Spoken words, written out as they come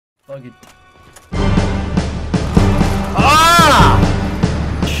Fuck it. Ah!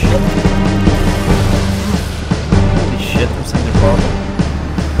 Shit. Holy shit, those things are horrible.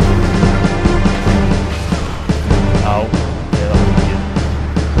 Ow. Yeah, that was good.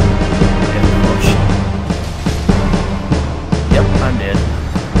 Get crushed. Yep, I'm dead.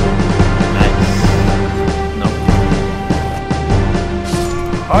 Nice. No.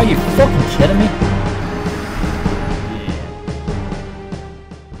 Are you fucking kidding me?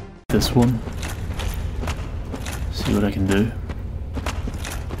 This one. See what I can do.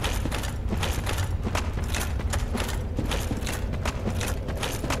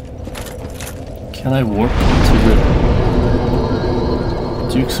 Can I warp to the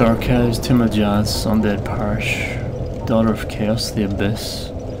Duke's Archives, Tomb of Giants, Undead Parish, Daughter of Chaos, the Abyss?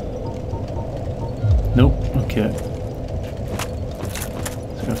 Nope, okay.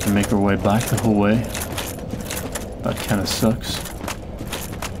 So we have to make our way back the whole way. That kinda sucks.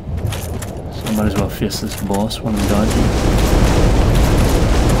 I might as well face this boss when I'm down here.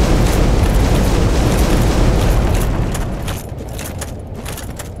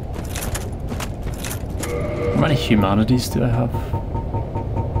 How many humanities do I have?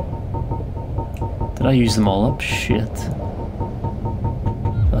 Did I use them all up? Shit.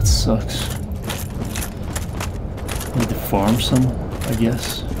 That sucks. Need to farm some, I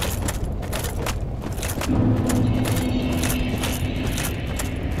guess.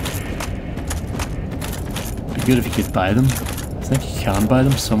 Good if you could buy them. I think you can buy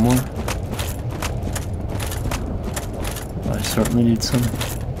them somewhere. I certainly need some.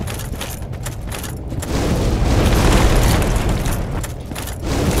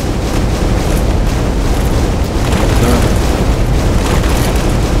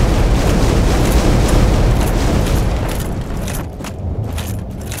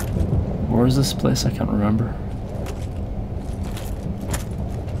 Where is this place? I can't remember.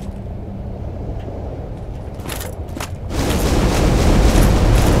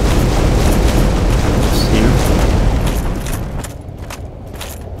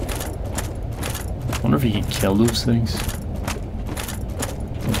 I wonder if you can kill those things.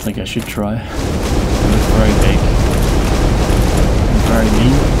 Don't think I should try. They look very big and very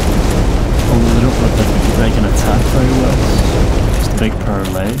mean. Although they don't look like they can attack very well. Just a big pair of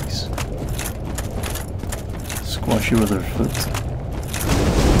legs. Squash you with their foot.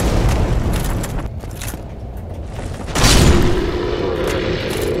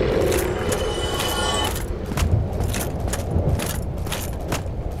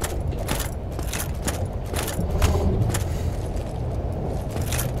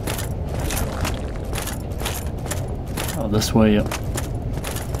 This way up.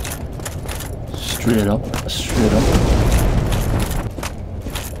 Straight up, straight up.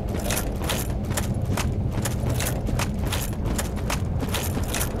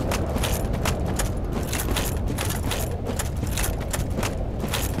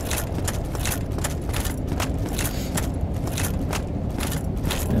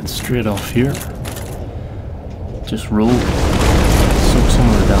 And straight off here. Just roll. Soak some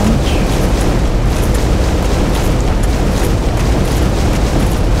of the damage.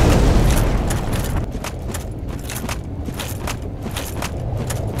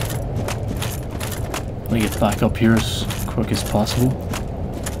 Let me get back up here as quick as possible.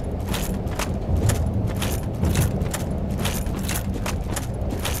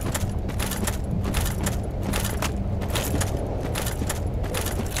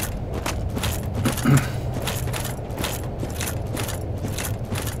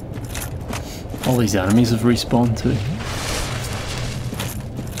 All these enemies have respawned too.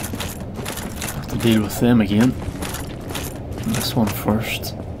 Have to deal with them again. And this one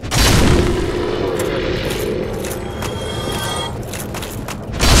first.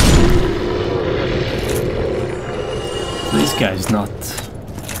 These guys not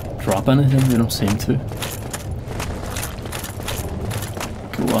drop anything, they don't seem to.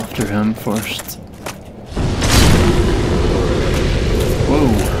 Go after him first. Whoa!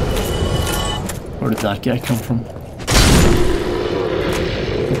 Where did that guy come from?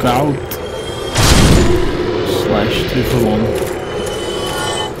 Look out! Slash 2 for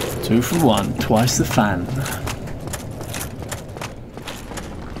 1. 2 for 1, twice the fan.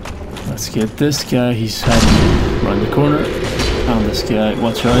 Let's get this guy, he's heading around the corner. And this guy,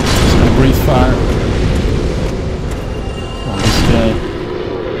 watch out, he's gonna breathe fire. On this guy.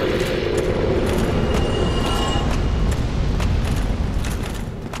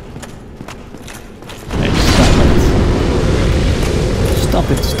 Hey, stop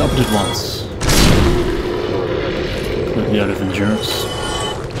it. Stop it at once. Completely out of endurance.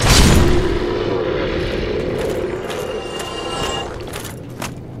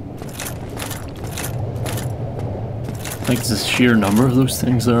 think it's the sheer number of those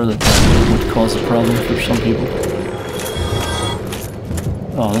things there that would cause a problem for some people.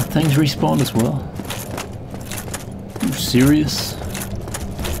 Oh, that thing's respawned as well. Are you serious?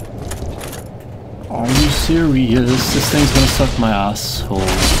 Are you serious? This thing's gonna suck my asshole.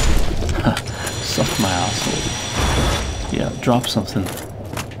 Suck my asshole. Yeah, drop something.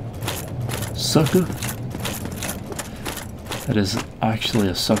 Sucker. It is actually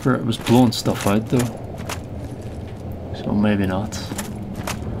a sucker. It was blowing stuff out though. So maybe not.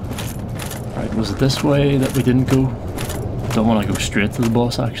 Right, was it this way that we didn't go? Don't want to go straight to the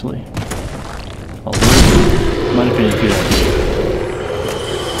boss actually. Although it might have been a good idea.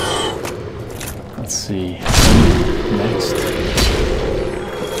 Let's see. Next.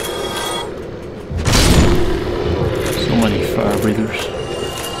 So many fire breathers.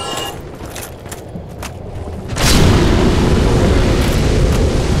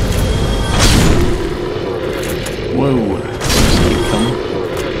 Whoa, just keep coming.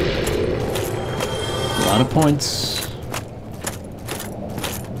 A lot of points.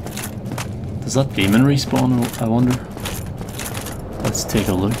 Does that demon respawn, I wonder? Let's take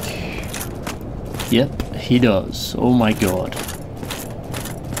a look. Yep, he does. Oh my god.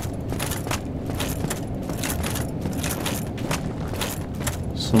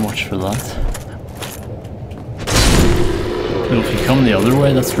 So much for that. But if you come the other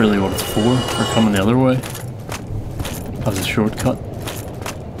way, that's really what it's for. For coming the other way. As a shortcut.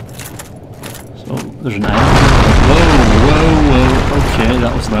 So there's an island. Whoa, whoa, whoa. Okay,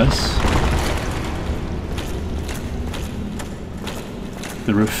 that was nice.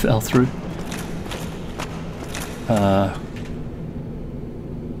 The roof fell through.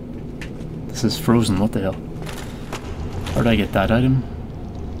 This is frozen, what the hell? How did I get that item?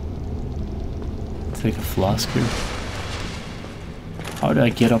 Take a flask here. How did I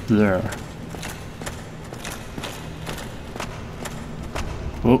get up there?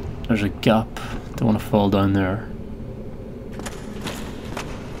 Oh, there's a gap. Don't want to fall down there.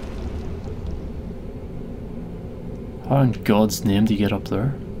 How in God's name do you get up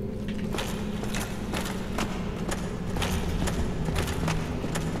there?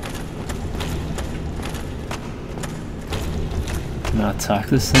 Can I attack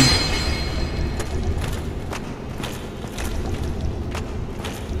this thing?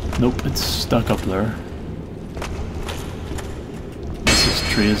 Nope, it's stuck up there. This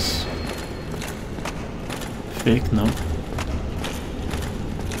tree is fake, no.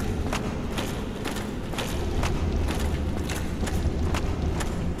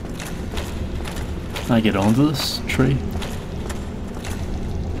 Can I get onto this tree?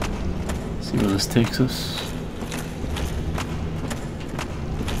 See where this takes us.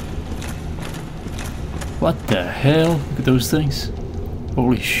 What the hell? Look at those things.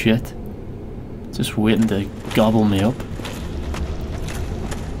 Holy shit. Just waiting to gobble me up.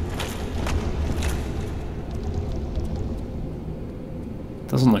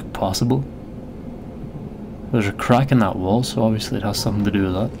 Doesn't look possible. There's a crack in that wall, so obviously it has something to do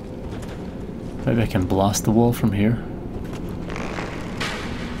with that. Maybe I can blast the wall from here.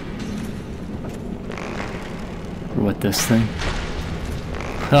 Or with this thing.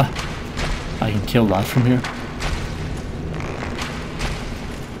 Ha! I can kill that from here.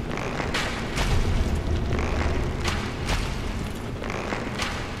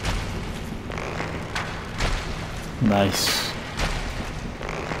 Nice.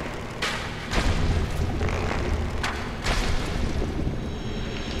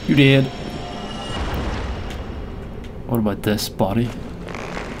 You did. What about this body?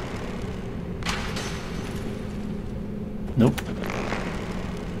 Nope.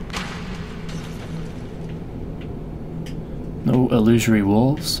 No illusory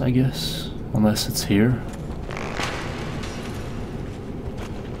walls, I guess. Unless it's here.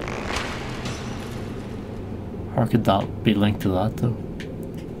 How could that be linked to that though?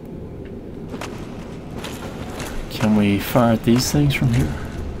 Can we fire at these things from here?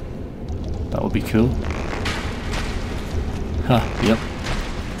 That would be cool. Ha, yep.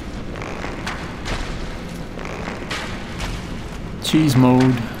 Cheese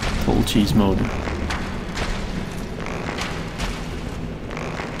mode. Full cheese mode.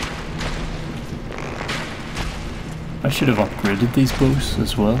 I should have upgraded these bows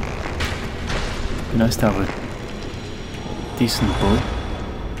as well. Be nice to have a decent bow.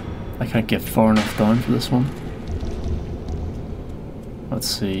 I can't get far enough down for this one. Let's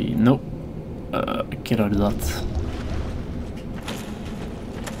see. Nope. Get out of that.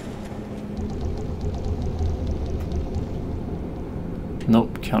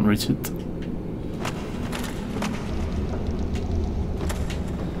 Nope, can't reach it.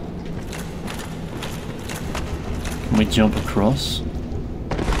 Can we jump across?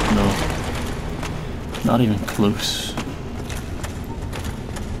 No. Not even close.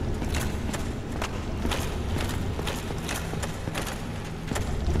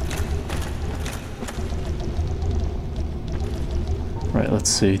 Right, let's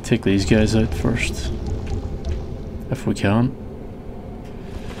see. Take these guys out first. If we can.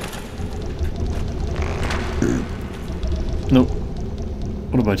 Nope.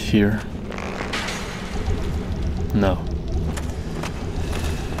 What about here? No.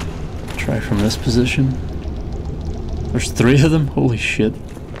 Try from this position. There's 3 of them. Holy shit.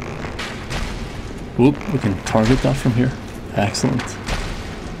 Whoop, we can target that from here. Excellent.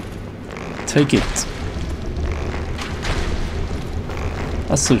 Take it.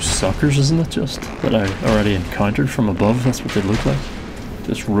 That's those suckers, isn't it, just? That I already encountered from above. That's what they look like.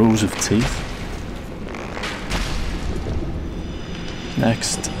 Just rows of teeth.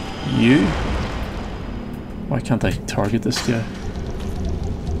 Next. You? Why can't I target this guy?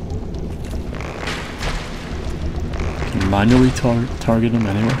 I can manually target him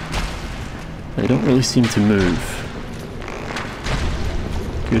anyway. They don't really seem to move.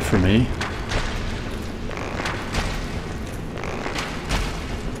 Good for me.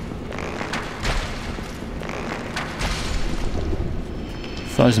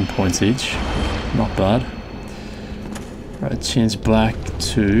 £1,000 each. Not bad. Right, change back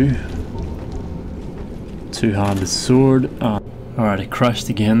to two-handed sword. Alright, I crashed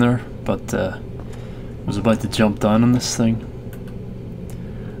again there, but I was about to jump down on this thing.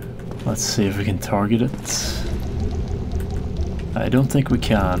 Let's see if we can target it. I don't think we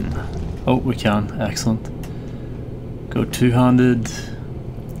can. Oh, we can. Excellent. Go two-handed.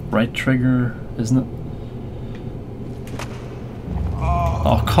 Right trigger, isn't it?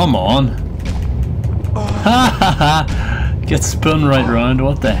 Oh, come on. Ha ha ha. Get spun right round.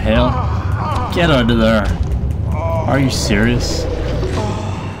 What the hell? Get out of there. Are you serious?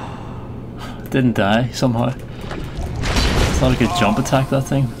 Didn't die somehow. Thought I could jump attack that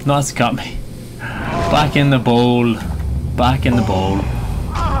thing. No, it's got me. Back in the bowl. Back in the bowl.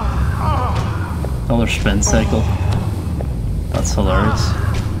 Another spin cycle. That's hilarious.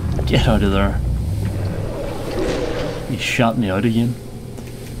 Get out of there. He shot me out again.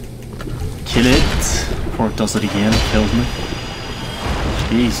 Kill it before it does it again. It kills me.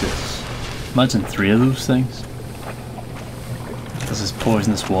 Jesus. Imagine 3 of those things. This is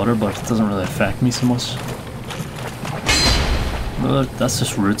poisonous water, but it doesn't really affect me so much. No, that's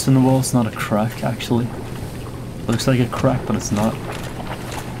just roots in the wall. It's not a crack, actually. Looks like a crack, but it's not.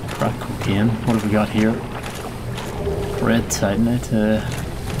 Crack cocaine. What have we got here? Red Titanite.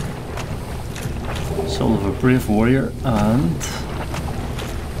 Soul of a Brave Warrior and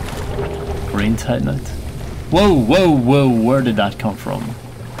green Titanite. Whoa, whoa, whoa, where did that come from?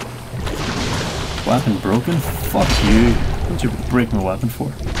 Weapon broken? Fuck you. What'd you break my weapon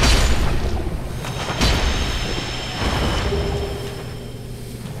for?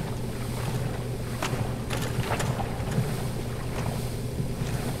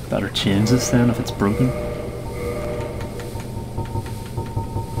 Better change this then if it's broken.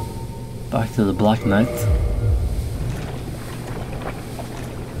 Back to the Black Knight.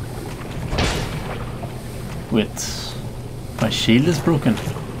 Wait, my shield is broken.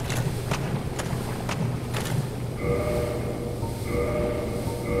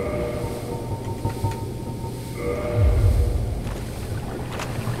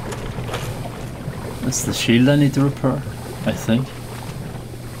 It's the shield I need to repair, I think.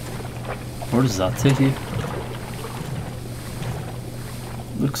 Where does that take you?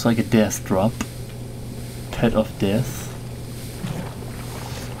 Looks like a death drop. Pit of death.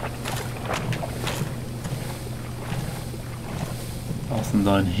 Nothing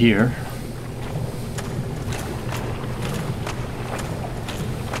down here.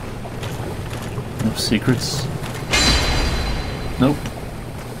 No secrets. Nope.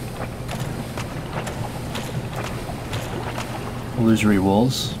 Illusory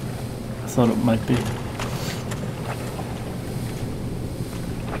walls. I thought it might be.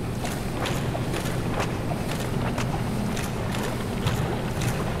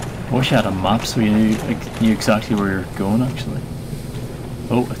 I wish I had a map so you knew exactly where you're going actually.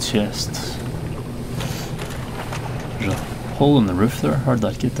 Oh, a chest. There's a hole in the roof there. How'd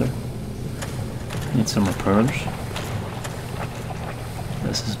that get there? Need some repairs.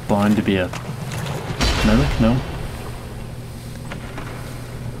 This is bound to be a medic, no?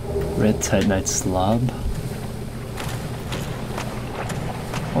 Red Titanite slab.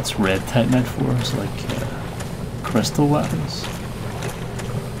 What's red Titanite for? It's like crystal weapons.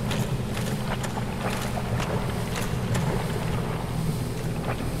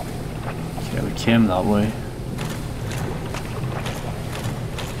 Okay, we came that way.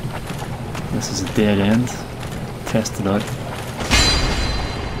 This is a dead end. Test it out.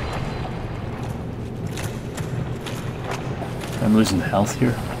 I'm losing health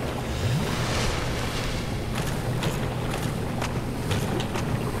here.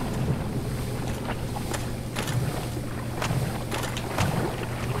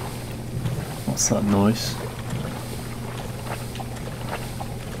 What's that noise?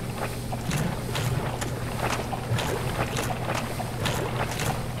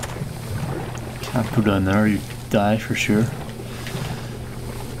 Can't go down there, you die for sure.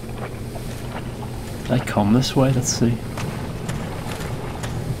 Did I come this way? Let's see.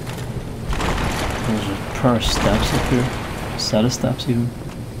 There's a pair of steps up here. A set of steps even.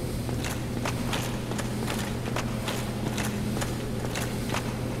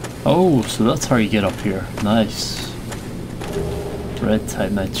 Oh, so that's how you get up here. Nice. Red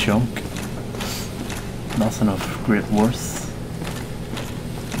Titanite chunk. Nothing of great worth.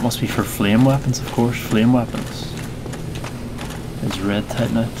 It must be for flame weapons, of course. Flame weapons. Is red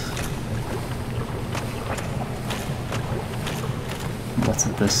Titanite. What's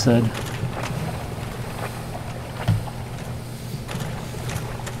it this side?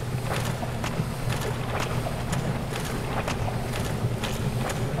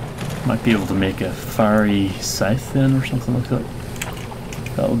 Might be able to make a fiery scythe then or something like that.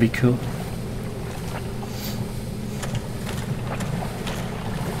 That would be cool.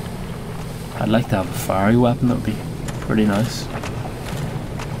 I'd like to have a fiery weapon, that would be pretty nice.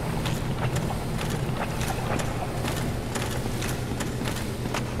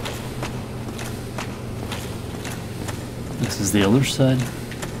 This is the other side.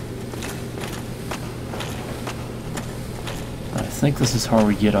 I think this is how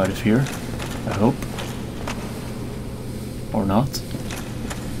we get out of here. I hope. Or not.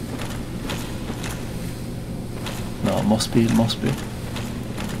 No, it must be, it must be.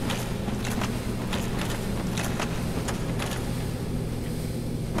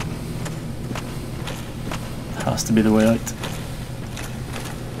 Has to be the way out.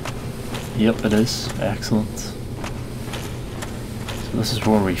 Yep, it is. Excellent. So this is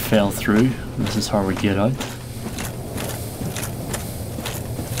where we fell through, and this is how we get out.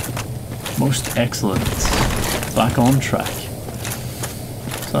 Most excellent. Back on track.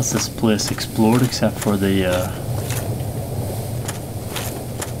 So that's this place explored, except for the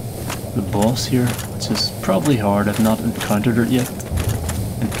boss here, which is probably hard. I've not encountered it yet.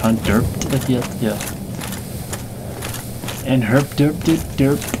 Encountered it yet, yeah. And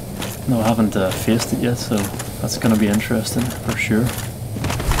derp. No, I haven't faced it yet, so that's gonna be interesting for sure.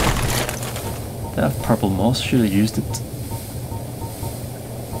 They have purple moss, should have used it.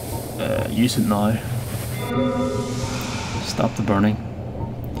 Use it now. Stop the burning.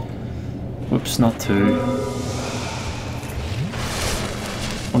 Whoops, not two.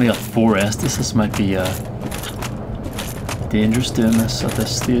 Only got 4 Estus. This might be dangerous doing this at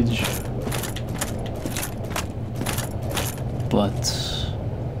this stage. But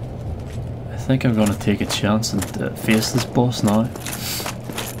I think I'm gonna take a chance and face this boss now.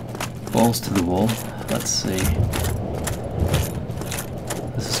 Balls to the wall. Let's see.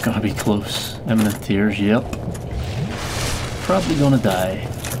 This is gonna be close. Imminent tears, yep. Probably gonna die.